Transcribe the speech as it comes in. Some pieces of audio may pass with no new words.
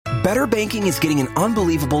Better Banking is getting an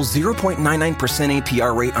unbelievable 0.99%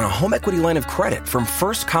 APR rate on a home equity line of credit from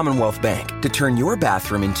First Commonwealth Bank to turn your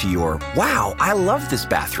bathroom into your, wow, I love this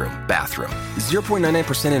bathroom.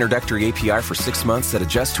 0.99% introductory APR for 6 months that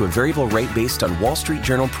adjusts to a variable rate based on Wall Street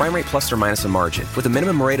Journal prime rate plus or minus a margin, with a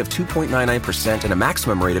minimum rate of 2.99% and a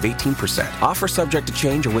maximum rate of 18%. Offer subject to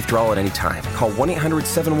change or withdrawal at any time. Call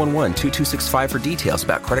 1-800-711-2265 for details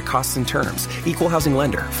about credit costs and terms. Equal housing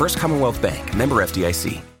lender. First Commonwealth Bank. Member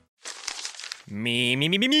FDIC.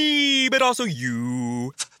 Me, but also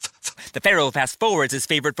you. The Pharaoh fast forwards his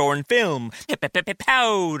favorite foreign film,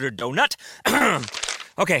 Powder Donut.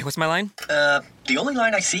 Okay, what's my line? The only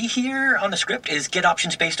line I see here on the script is get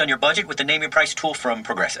options based on your budget with the Name Your Price tool from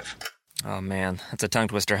Progressive. Oh man, that's a tongue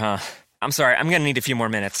twister, huh? I'm sorry, I'm gonna need a few more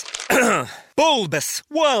minutes. Bulbous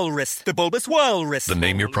Walrus, the Bulbous Walrus. The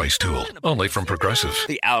Name Your Price tool, only from Progressive.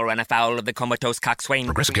 The owl ran afoul of the comatose coxswain.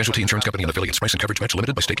 Progressive Casualty Insurance Company and affiliates. Price and coverage match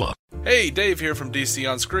limited by state law. Hey, Dave here from DC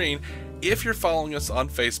On Screen. If you're following us on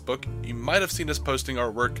Facebook, you might have seen us posting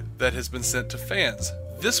artwork that has been sent to fans.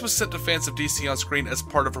 This was sent to fans of DC On Screen as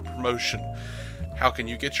part of a promotion. How can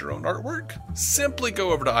you get your own artwork? Simply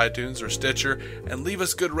go over to iTunes or Stitcher and leave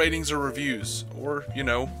us good ratings or reviews. Or,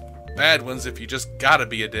 bad ones if you just gotta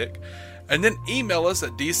be a dick. And then email us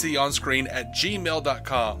at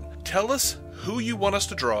dconscreen@gmail.com. Tell us who you want us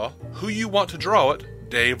to draw, who you want to draw it,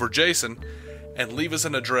 Dave or Jason, and leave us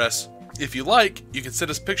an address. If you like, you can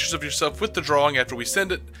send us pictures of yourself with the drawing after we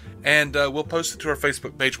send it, and we'll post it to our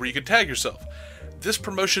Facebook page where you can tag yourself. This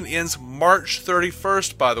promotion ends March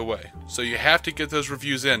 31st, by the way, so you have to get those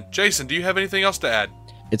reviews in. Jason, do you have anything else to add?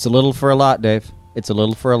 It's a little for a lot, Dave. It's a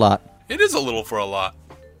little for a lot. It is a little for a lot.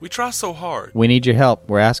 We try so hard. We need your help.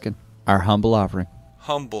 We're asking. Our humble offering.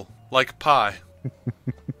 Humble. Like pie.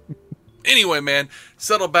 Anyway, man,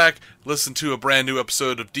 settle back, listen to a brand new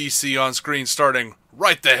episode of DC On Screen starting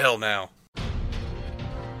right the hell now.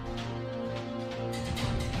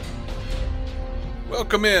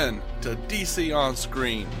 Welcome in to DC On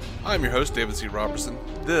Screen. I'm your host, David C. Robertson.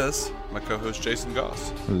 This, my co-host, Jason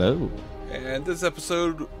Goss. Hello. And this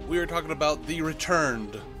episode, we are talking about the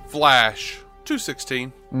returned Flash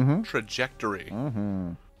 216 Trajectory.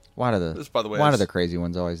 Mm-hmm. Why do this, by the way, the crazy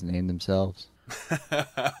ones always name themselves?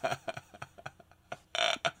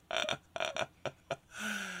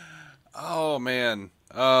 Oh, man.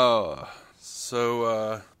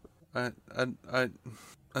 So,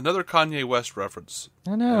 another Kanye West reference.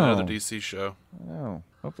 I know. Another DC show. I know.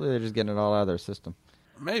 Hopefully they're just getting it all out of their system.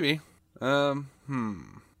 Maybe. Didn't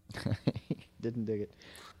dig it.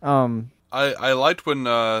 I liked when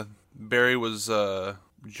Barry was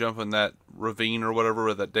jumping that ravine or whatever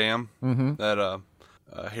with that dam. Mm-hmm. That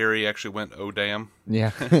Harry actually went, oh damn.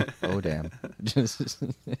 Yeah. Oh damn.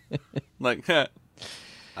 Like,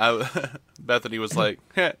 Bethany was like,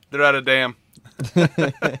 they're out of dam.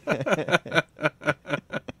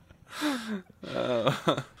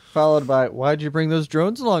 Followed by, why'd you bring those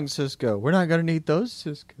drones along, Cisco? We're not going to need those,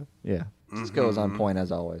 Cisco. Yeah. Cisco was on point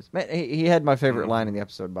as always. Man, he had my favorite line in the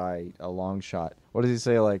episode by a long shot. What does he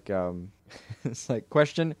say? Like, it's like,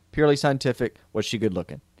 question, purely scientific, was she good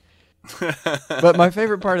looking? But my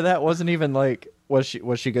favorite part of that wasn't even like, was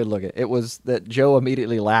she good looking? It was that Joe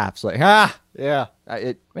immediately laughs like, yeah.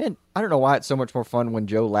 I don't know why it's so much more fun when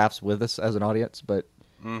Joe laughs with us as an audience, but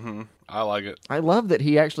I like it. I love that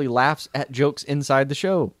he actually laughs at jokes inside the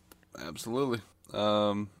show. Absolutely.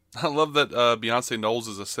 I love that Beyonce Knowles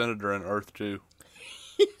is a senator in Earth too.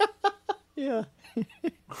 Yeah.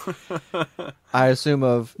 I assume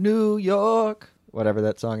of New York, whatever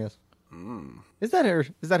that song is. Is that her?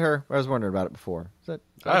 I was wondering about it before. Is that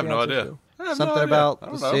I have no idea. Something about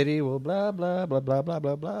the city will blah, blah, blah, blah, blah,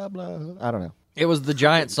 blah, blah, blah. I don't know. It was the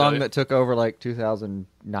giant song that took over like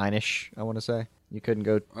 2009-ish, I want to say. You couldn't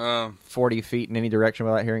go 40 feet in any direction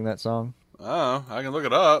without hearing that song. Oh, I can look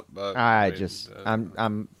it up. But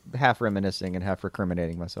I'm half reminiscing and half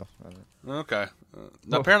recriminating myself. Okay.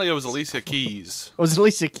 Apparently it was Alicia Keys. It was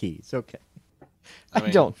Alicia Keys, okay. I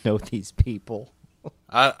don't know these people.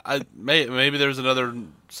 Maybe there's another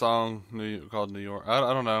song called New York.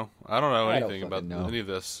 I don't know. I don't know anything about any of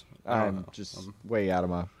this. I'm just way out of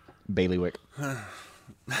my bailiwick.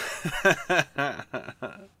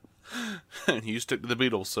 You stick to the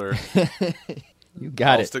Beatles, sir. You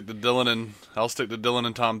got I'll stick to Dylan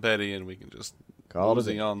and Tom Petty, and we can just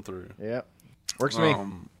mosey on through. Yep. Works for me.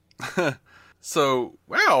 So,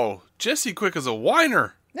 wow, Jesse Quick is a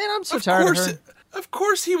whiner. Man, I'm so tired of her. Of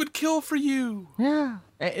course he would kill for you. Yeah.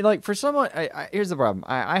 Like, for someone, here's the problem.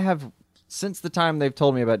 I have, since the time they've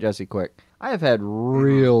told me about Jesse Quick, I have had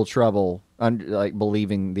real trouble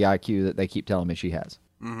believing the IQ that they keep telling me she has.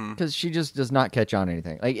 Because she just does not catch on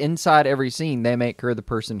anything. Like, inside every scene, they make her the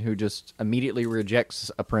person who just immediately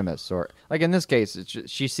rejects a premise. Or, like, in this case,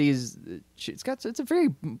 she sees... It's a very,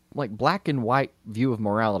 like, black and white view of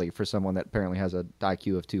morality for someone that apparently has an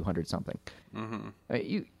IQ of 200-something.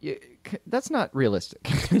 That's not realistic.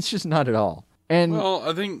 It's just not at all. And well,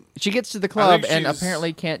 I think... She gets to the club and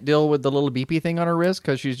apparently can't deal with the little beepy thing on her wrist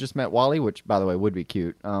because she's just met Wally, which, by the way, would be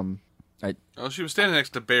cute. she was standing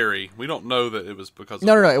next to Barry. We don't know that it was because of...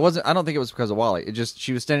 No, it wasn't. I don't think it was because of Wally. It just,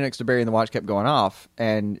 she was standing next to Barry and the watch kept going off,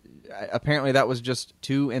 and apparently that was just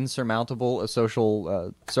too insurmountable a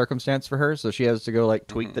social circumstance for her, so she has to go, like,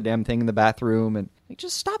 tweak the damn thing in the bathroom, and like,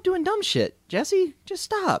 just stop doing dumb shit, Jesse. Just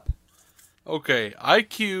stop. Okay,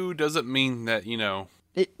 IQ doesn't mean that, No,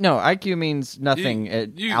 IQ means nothing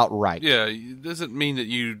outright. Yeah, it doesn't mean that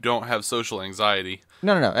you don't have social anxiety.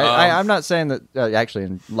 No. I'm not saying that. Actually,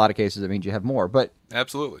 in a lot of cases, it means you have more. But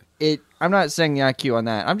absolutely, I'm not saying the IQ on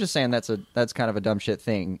that. I'm just saying that's kind of a dumb shit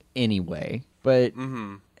thing anyway. But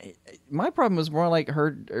my problem was more like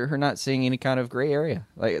her not seeing any kind of gray area,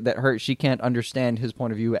 like that. She can't understand his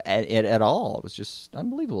point of view at all. It was just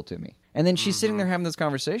unbelievable to me. And then she's sitting there having this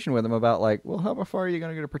conversation with him about, like, well, how far are you going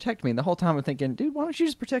to go to protect me? And the whole time I'm thinking, dude, why don't you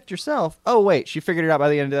just protect yourself? Oh, wait, she figured it out by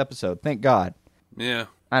the end of the episode. Thank God. Yeah.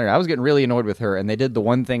 I don't know. I was getting really annoyed with her, and they did the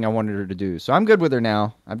one thing I wanted her to do. So I'm good with her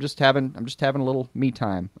now. I'm just having a little me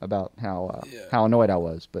time about how annoyed I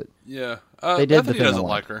was. But yeah, they did the thing. thing Doesn't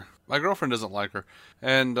like her. My girlfriend doesn't like her,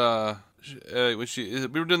 and when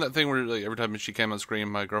we were doing that thing where, like, every time she came on screen,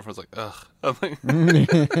 my girlfriend's like, ugh.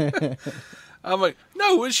 I'm like,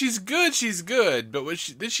 no, when she's good. But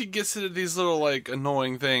then she gets into these little, like,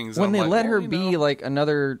 annoying things. When they let her be, like,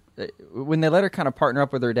 when they let her kind of partner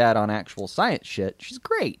up with her dad on actual science shit, she's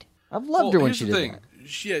great. I've loved her when she did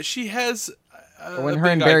that. She has when her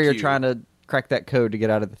and Barry are trying to crack that code to get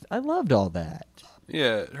out of I loved all that.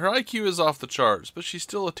 Yeah, her IQ is off the charts, but she's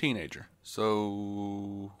still a teenager.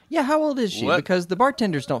 So... Yeah, how old is she? Because the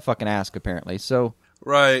bartenders don't fucking ask, apparently, so...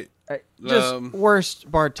 Right. Just worst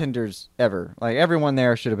bartenders ever. Like, everyone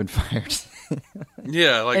there should have been fired.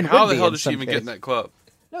 Yeah, like, how the hell did she even get in that club?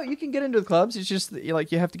 No, you can get into the clubs. It's just, you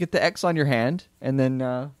have to get the X on your hand, and then,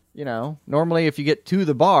 normally if you get to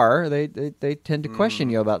the bar, they tend to question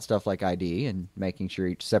you about stuff like ID and making sure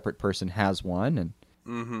each separate person has one, and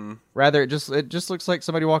rather, it just looks like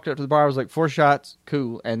somebody walked up to the bar, was like, 4 shots,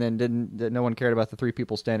 cool, and then no one cared about the 3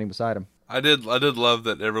 people standing beside him. I did love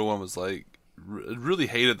that everyone was like, really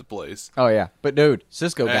hated the place. Oh yeah, but dude,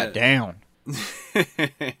 Cisco got down.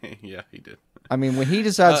 Yeah, he did. I mean, when he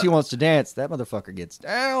decides he wants to dance, that motherfucker gets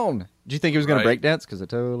down. Did you think he was going to break dance? Because it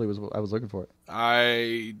totally was. I was looking for it.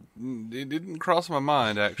 It didn't cross my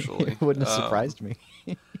mind, actually. It wouldn't have surprised me.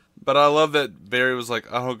 But I love that Barry was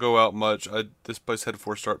like, I don't go out much. This place had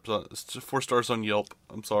 4 stars on Yelp.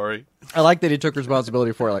 I'm sorry. I like that he took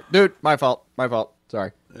responsibility for it. Like, dude, my fault.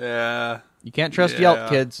 Sorry. Yeah. You can't trust Yelp,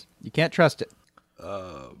 kids. You can't trust it.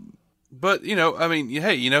 But, I mean,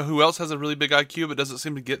 hey, who else has a really big IQ but doesn't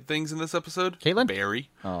seem to get things in this episode? Caitlin? Barry.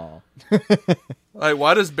 Oh. Like,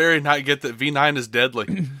 why does Barry not get that V9 is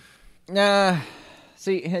deadly?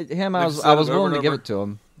 See, him, I was willing to give it to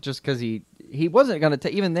him just because he wasn't going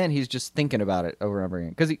to even then, he's just thinking about it over and over again.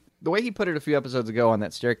 Because the way he put it a few episodes ago on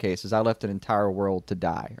that staircase is, I left an entire world to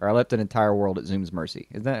die. Or I left an entire world at Zoom's mercy.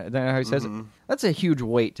 Is that how he says it? That's a huge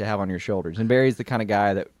weight to have on your shoulders. And Barry's the kind of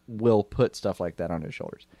guy that will put stuff like that on his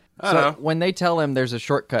shoulders. So when they tell him there's a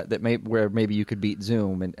shortcut that where maybe you could beat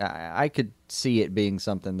Zoom, and I could see it being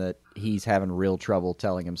something that he's having real trouble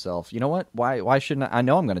telling himself, you know what? Why shouldn't I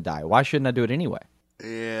know I'm going to die. Why shouldn't I do it anyway?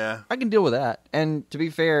 Yeah. I can deal with that. And to be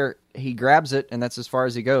fair, he grabs it, and that's as far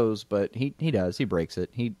as he goes, but he does. He breaks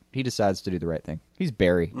it. He decides to do the right thing. He's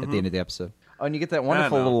Barry at the end of the episode. Oh, and you get that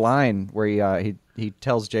wonderful little line where he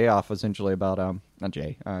tells Jay off essentially about, not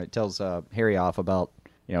Jay, tells Harry off about,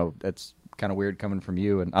 that's kind of weird coming from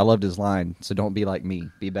you, and I loved his line, so don't be like me,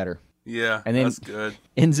 be better. Yeah, and then that's good.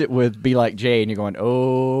 Ends it with be like Jay, and you're going,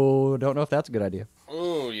 oh, don't know if that's a good idea.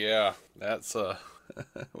 Oh, yeah, that's,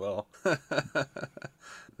 well,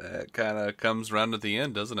 that kind of comes around at the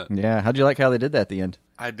end, doesn't it? Yeah, how'd you like how they did that at the end?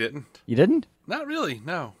 I didn't. You didn't? Not really,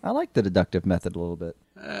 no. I like the deductive method a little bit.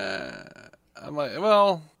 I'm like,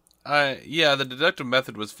 well... the deductive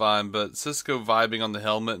method was fine, but Cisco vibing on the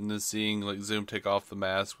helmet and then seeing like Zoom take off the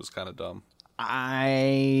mask was kind of dumb.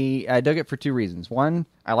 I dug it for 2 reasons. One,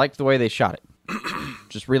 I liked the way they shot it.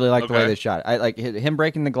 Just really liked the way they shot it. I like him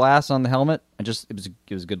breaking the glass on the helmet. It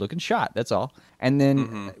was a good looking shot. That's all. And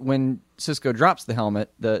then when Cisco drops the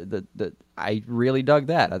helmet, I really dug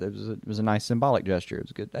that. It was a nice symbolic gesture. It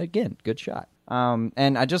was good. Again, good shot.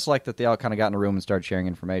 And I just like that they all kind of got in a room and started sharing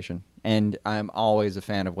information. And I'm always a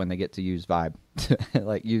fan of when they get to use vibe,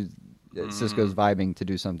 like use Cisco's vibing to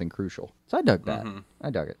do something crucial. So I dug that. I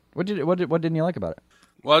dug it. What didn't you like about it?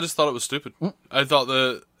 Well, I just thought it was stupid. I thought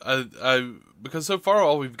because so far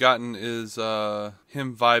all we've gotten is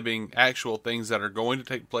him vibing actual things that are going to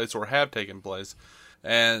take place or have taken place,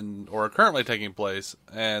 or are currently taking place.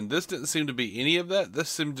 And this didn't seem to be any of that. This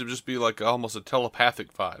seemed to just be like almost a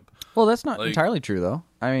telepathic vibe. Well, that's not entirely true, though.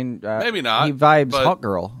 I mean, maybe not. He vibes hot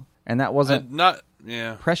girl, and that wasn't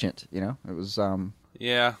prescient. You know, it was.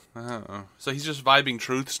 Yeah. So he's just vibing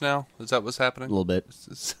truths now? Is that what's happening? A little bit.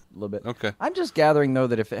 A little bit. Okay. I'm just gathering, though,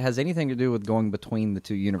 that if it has anything to do with going between the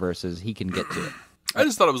two universes, he can get to it. I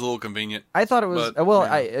just thought it was a little convenient. I thought it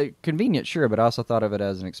was, convenient, sure, but I also thought of it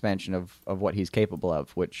as an expansion of what he's capable of,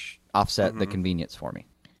 which offset the convenience for me.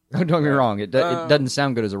 Don't get me wrong, it doesn't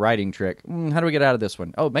sound good as a writing trick. How do we get out of this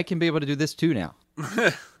one? Oh, make him be able to do this too now.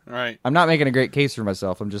 Right. I'm not making a great case for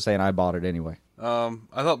myself. I'm just saying I bought it anyway. I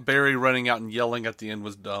thought Barry running out and yelling at the end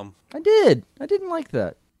was dumb. I did. I didn't like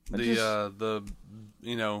that. The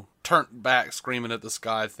turn back screaming at the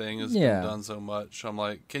sky thing has been done so much. I'm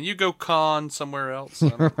like, can you go con somewhere else?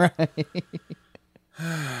 Right.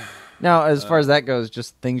 Now, as far as that goes,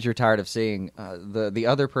 just things you're tired of seeing. The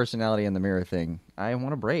other personality in the mirror thing. I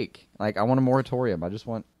want a break. Like, I want a moratorium. I just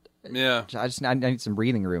want. Yeah. I need some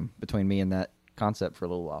breathing room between me and that concept for a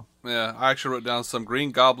little while. Yeah, I actually wrote down some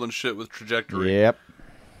Green Goblin shit with trajectory. Yep.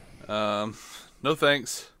 No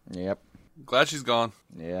thanks. Yep. Glad she's gone.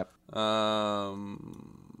 Yep. I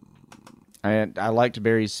liked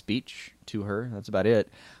Barry's speech to her. That's about it.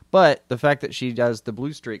 But the fact that she does the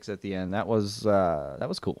blue streaks at the end, that was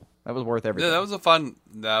cool. That was worth everything. Yeah,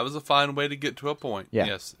 that was a fine way to get to a point. Yeah.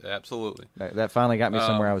 Yes, absolutely. That finally got me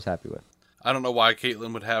somewhere I was happy with. I don't know why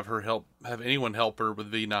Caitlin would have anyone help her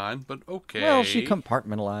with V9, but okay. Well, she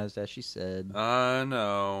compartmentalized, as she said. I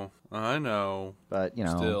know. But,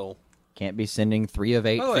 still. Can't be sending 3 of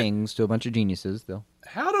 8 things to a bunch of geniuses, though.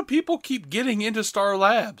 How do people keep getting into Star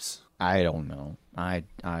Labs? I don't know. I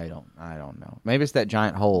don't know. Maybe it's that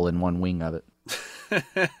giant hole in one wing of it.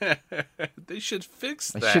 They should fix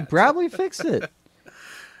that. They should probably fix it.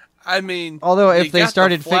 I mean, although if they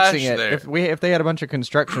started fixing it, there. if they had a bunch of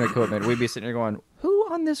construction equipment, we'd be sitting there going, "Who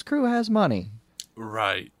on this crew has money?"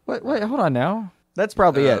 Right. Wait, hold on now. That's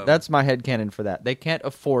probably it. That's my headcanon for that. They can't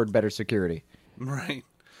afford better security. Right.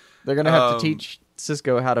 They're going to have to teach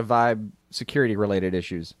Cisco how to vibe security-related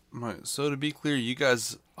issues. Right. So to be clear, you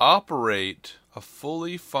guys operate a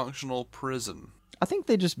fully functional prison. I think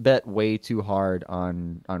they just bet way too hard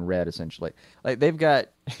on Red, essentially. Like, they've got...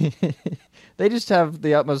 they just have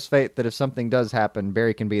the utmost faith that if something does happen,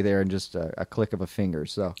 Barry can be there in just a click of a finger,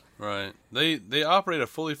 so... Right. They operate a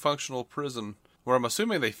fully functional prison where I'm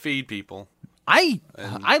assuming they feed people. I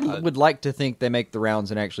would like to think they make the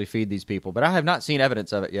rounds and actually feed these people, but I have not seen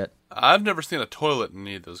evidence of it yet. I've never seen a toilet in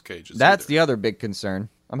any of those cages. That's either. the other big concern.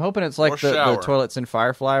 I'm hoping it's like the toilets in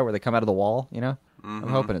Firefly where they come out of the wall, you know? Mm-hmm.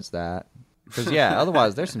 I'm hoping it's that. Because,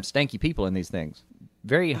 otherwise there's some stanky people in these things.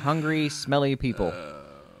 Very hungry, smelly people.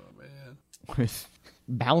 Man. With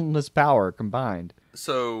boundless power combined.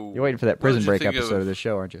 So you're waiting for that Prison Break episode of this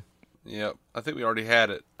show, aren't you? Yep. I think we already had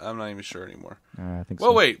it. I'm not even sure anymore. I think so.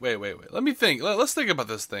 Well, wait. Let me think. Let's think about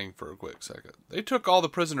this thing for a quick second. They took all the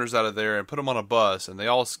prisoners out of there and put them on a bus, and they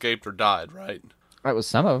all escaped or died, right? It was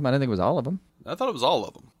some of them. I didn't think it was all of them. I thought it was all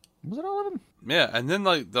of them. Was it all of them? Yeah, and then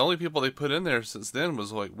the only people they put in there since then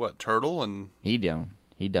was what, Turtle and... He done.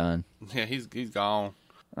 Yeah, he's gone.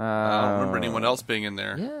 I don't remember anyone else being in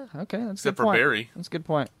there. Yeah, okay, that's except a good point. for Barry. That's a good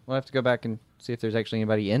point. We'll have to go back and see if there's actually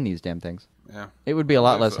anybody in these damn things. Yeah. It would be a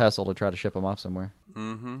lot less hassle to try to ship them off somewhere.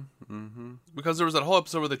 Because there was that whole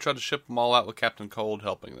episode where they tried to ship them all out with Captain Cold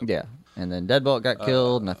helping them. Yeah, and then Deadbolt got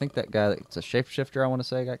killed, and I think that guy that's a shapeshifter, I want to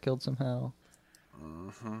say, got killed somehow.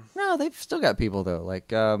 No, they've still got people, though.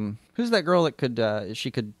 Like, who's that girl that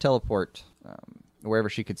could teleport wherever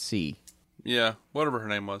she could see? Yeah, whatever her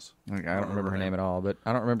name was. I don't remember her name at all, but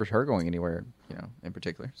I don't remember her going anywhere, in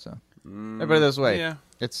particular. So, everybody this way. Yeah.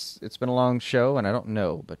 It's been a long show, and I don't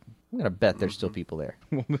know, but I'm going to bet there's still people there.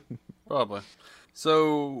 Probably.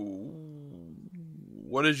 So,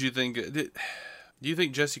 what did you think? Do you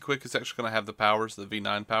think Jesse Quick is actually going to have the powers, the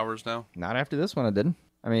V9 powers now? Not after this one, it didn't.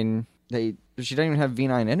 I mean, she doesn't even have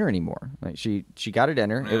V9 in her anymore. Like, she got it in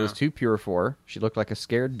her. Yeah. It was too pure for her. She looked like a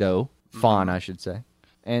scared doe. Fawn, I should say.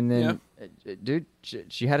 And then, dude,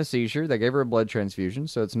 she had a seizure. They gave her a blood transfusion,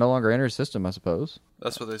 so it's no longer in her system, I suppose.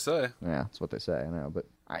 That's what they say. Yeah, that's what they say. I know, but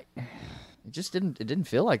it just didn't. It didn't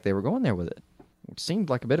feel like they were going there with it. It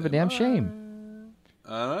seemed like a bit of a damn shame.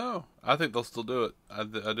 I know. I think they'll still do it. I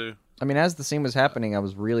do. I mean, as the scene was happening, I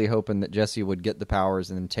was really hoping that Jessie would get the powers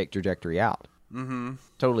and then take Trajectory out. Mm-hmm.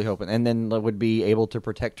 Totally hoping. And then would be able to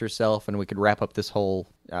protect herself, and we could wrap up this whole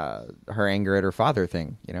her anger at her father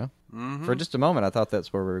thing, you know? Mm-hmm. For just a moment, I thought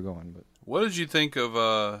that's where we were going. But what did you think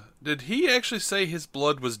of... did he actually say his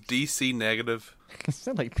blood was DC negative? It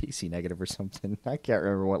sounded like PC negative or something. I can't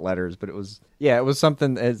remember what letters, but it was... Yeah, it was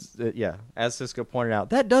something as Cisco pointed out.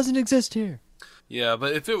 That doesn't exist here. Yeah,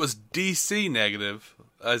 but if it was DC negative,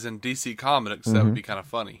 as in DC Comics, that would be kind of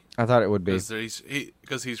funny. I thought it would be.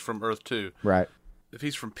 Because he's from Earth 2. Right. If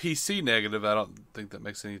he's from PC negative, I don't think that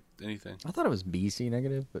makes anything. I thought it was BC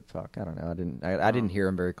negative, but fuck, I don't know. I didn't hear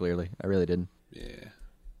him very clearly. I really didn't. Yeah.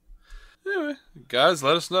 Anyway, guys,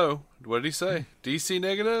 let us know. What did he say? DC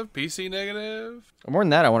negative? PC negative? More than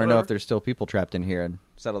that, I want to know if there's still people trapped in here and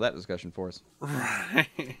settle that discussion for us.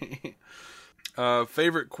 Right.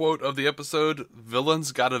 Favorite quote of the episode,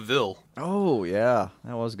 villains got a vil. Oh, yeah.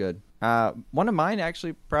 That was good. One of mine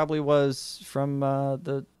actually probably was from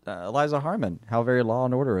the Eliza Harmon. How very Law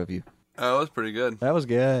and Order of you. Oh, that was pretty good. That was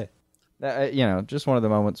good. Just one of the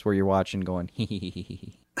moments where you're watching going, hee hee hee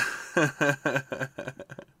hee.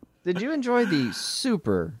 Did you enjoy the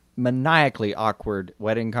super maniacally awkward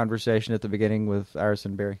wedding conversation at the beginning with Iris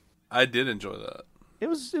and Barry? I did enjoy that. It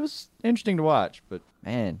was interesting to watch, but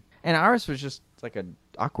man. And Iris was just like an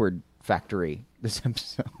awkward factory this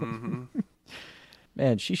episode. Mm-hmm.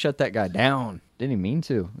 Man, she shut that guy down. Didn't even mean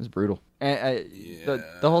to. It was brutal. And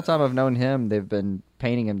the whole time I've known him, they've been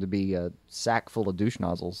painting him to be a sack full of douche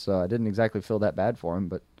nozzles, so I didn't exactly feel that bad for him.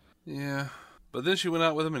 But yeah, but then she went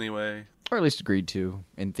out with him anyway. Or at least agreed to,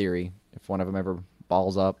 in theory, if one of them ever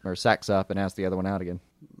balls up or sacks up and asks the other one out again.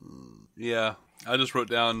 Yeah, I just wrote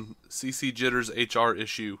down CC Jitters HR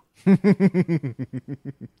issue.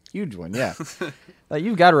 Huge one, yeah.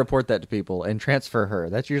 You've got to report that to people and transfer her.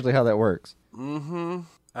 That's usually how that works. Mm-hmm.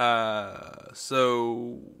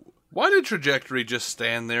 So, why did Trajectory just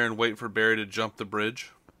stand there and wait for Barry to jump the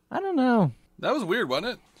bridge? I don't know. That was weird,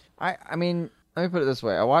 wasn't it? I mean, let me put it this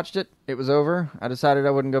way. I watched it. It was over. I decided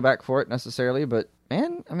I wouldn't go back for it necessarily, but,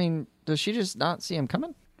 man, I mean, does she just not see him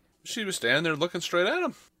coming? She was standing there looking straight at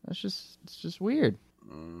him. It's just weird.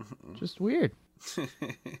 Mm-hmm. Just weird.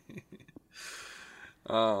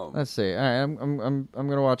 Let's see. All right, I'm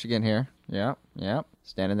gonna watch again here. Yep.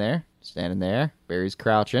 Standing there. Barry's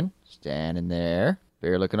crouching. Standing there.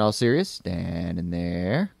 Barry looking all serious. Standing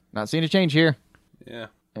there. Not seeing a change here. Yeah.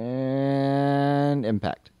 And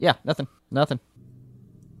impact. Yeah, nothing.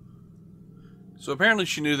 So apparently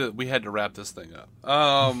she knew that we had to wrap this thing up.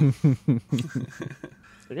 I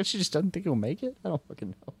guess she just doesn't think he'll make it. I don't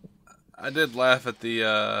fucking know. I did laugh at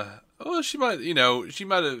the. She might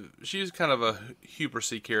have. She's kind of a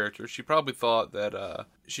hubrisy character. She probably thought that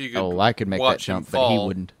she could. Oh, I could make that jump, but he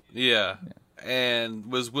wouldn't. Yeah, and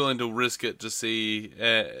was willing to risk it to see,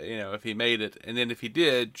 if he made it, and then if he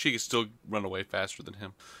did, she could still run away faster than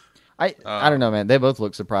him. I don't know, man. They both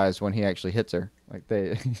look surprised when he actually hits her. Like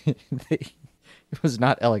it was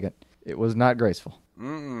not elegant. It was not graceful.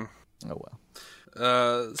 Mm-mm. Oh well.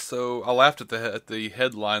 So I laughed at the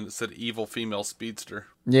headline that said "evil female speedster."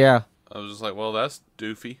 Yeah. I was just like, well, that's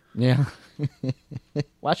doofy. Yeah.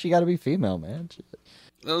 Why she got to be female, man? Shit.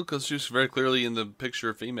 No, because she's very clearly in the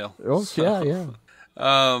picture female. Oh, so, yeah.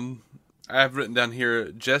 I have written down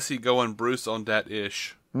here, Jesse going Bruce on that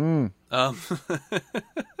ish. There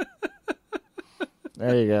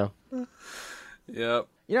you go. Yep.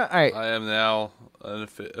 I am now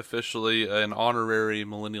officially an honorary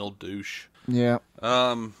millennial douche. Yeah.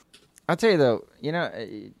 I'll tell you though,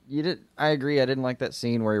 I agree. I didn't like that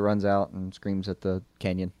scene where he runs out and screams at the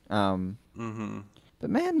canyon. But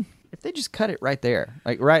man, if they just cut it right there,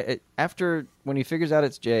 like right after when he figures out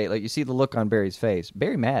it's Jay, like you see the look on Barry's face.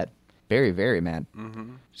 Barry mad, very very mad.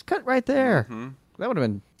 Mm-hmm. Just cut right there. Mm-hmm. That would have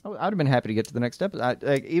been. I'd have been happy to get to the next episode.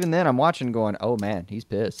 Even then, I'm watching, going, "Oh man, he's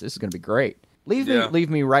pissed. This is going to be great." Leave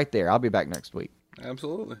me right there. I'll be back next week.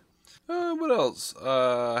 Absolutely. What else?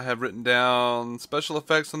 I have written down special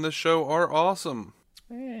effects on this show are awesome.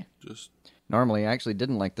 Normally, I actually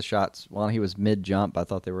didn't like the shots while he was mid-jump. I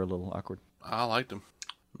thought they were a little awkward. I liked them.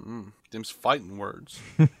 Them's fighting words.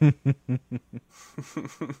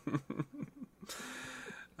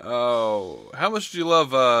 Oh, how much did you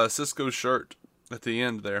love Cisco's shirt at the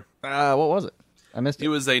end there? What was it? I missed it. It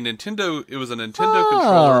was a Nintendo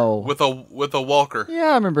controller with a walker. Yeah,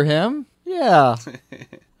 I remember him. Yeah.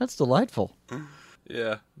 That's delightful.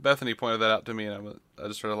 Yeah. Bethany pointed that out to me, and I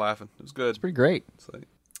just started laughing. It was good. It's pretty great. It's like,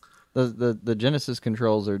 the Genesis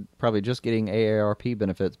controls are probably just getting AARP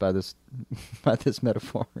benefits by this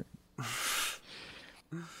metaphor.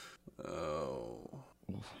 Oh.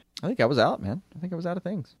 I think I was out, man. I think I was out of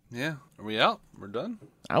things. Yeah. Are we out? We're done?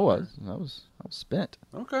 I was spent.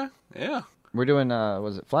 Okay. Yeah. We're doing,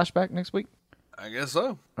 was it Flashback next week? I guess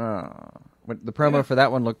so. The promo for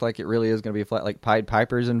that one looked like it really is going to be flat. Like Pied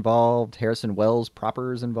Piper's involved, Harrison Wells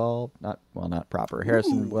proper is involved. Not proper.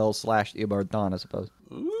 Harrison Wells / Eobard Thawne, I suppose.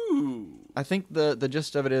 Ooh. I think the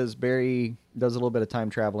gist of it is Barry does a little bit of time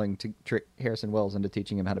traveling to trick Harrison Wells into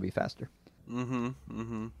teaching him how to be faster. I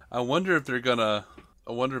wonder if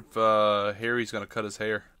Harry's gonna cut his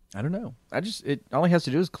hair. I don't know. All he has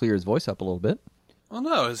to do is clear his voice up a little bit. Well,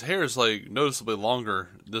 no, his hair is like noticeably longer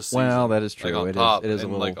this season. Well, that is true. Like on It top, is a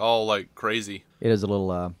and little, like all like crazy. It is a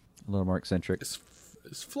little more eccentric. It's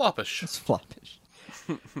floppish. It's floppish.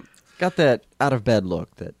 Got that out of bed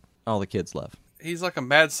look that all the kids love. He's like a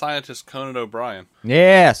mad scientist Conan O'Brien.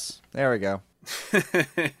 Yes, there we go.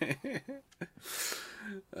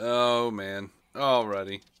 Oh man.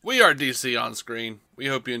 Alrighty. We are DC On Screen. We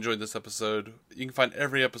hope you enjoyed this episode. You can find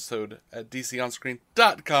every episode at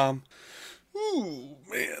DCOnScreen.com. Ooh,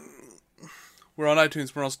 man. We're on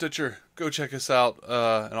iTunes, we're on Stitcher. Go check us out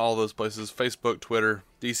in all those places. Facebook, Twitter.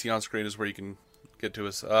 DC On Screen is where you can get to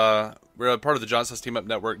us. We're a part of the Giant Size Team Up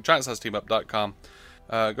Network, GiantSizeTeamUp.com.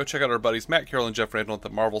 Go check out our buddies Matt Carroll and Jeff Randall at the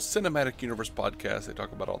Marvel Cinematic Universe podcast. They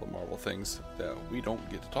talk about all the Marvel things that we don't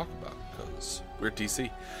get to talk about because we're DC.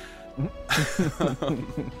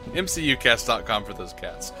 MCUcast.com for those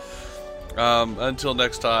cats. Until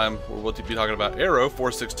next time, we'll be talking about Arrow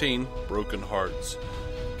 416, Broken Hearts.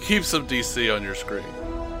 Keep some DC on your screen.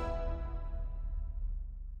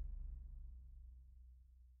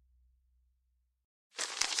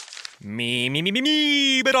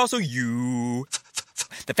 Me, but also you.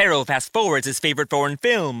 The Pharaoh fast forwards his favorite foreign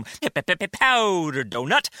film, Powder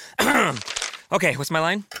Donut. Okay, what's my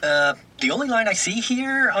line? The only line I see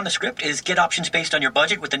here on the script is get options based on your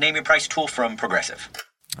budget with the name your price tool from Progressive.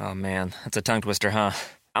 Oh man, that's a tongue twister, huh?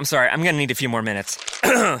 I'm sorry, I'm gonna need a few more minutes.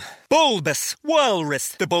 Bulbous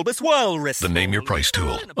Walrus, the Bulbous Walrus. The Name Your Price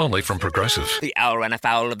tool, only from Progressive. The owl ran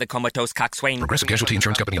afoul of the comatose coxswain. Progressive Casualty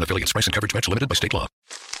Insurance Company and affiliates. Price and coverage match limited by state law.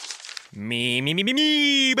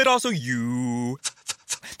 Me, but also you.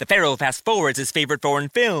 The Pharaoh fast forwards his favorite foreign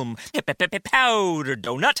film, Powder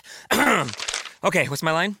Donut. Okay, what's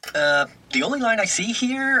my line? The only line I see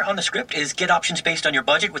here on the script is get options based on your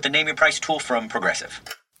budget with the name your price tool from Progressive.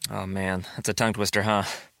 Oh man, that's a tongue twister, huh?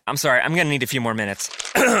 I'm sorry, I'm gonna need a few more minutes.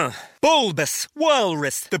 Bulbous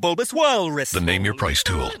Walrus, the Bulbous Walrus. The Name Your Price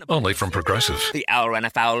tool, only from Progressive. The owl ran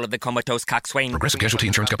afoul of the comatose coxswain. Progressive Casualty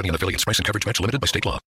Insurance Company and affiliates. Price and coverage match limited by state law.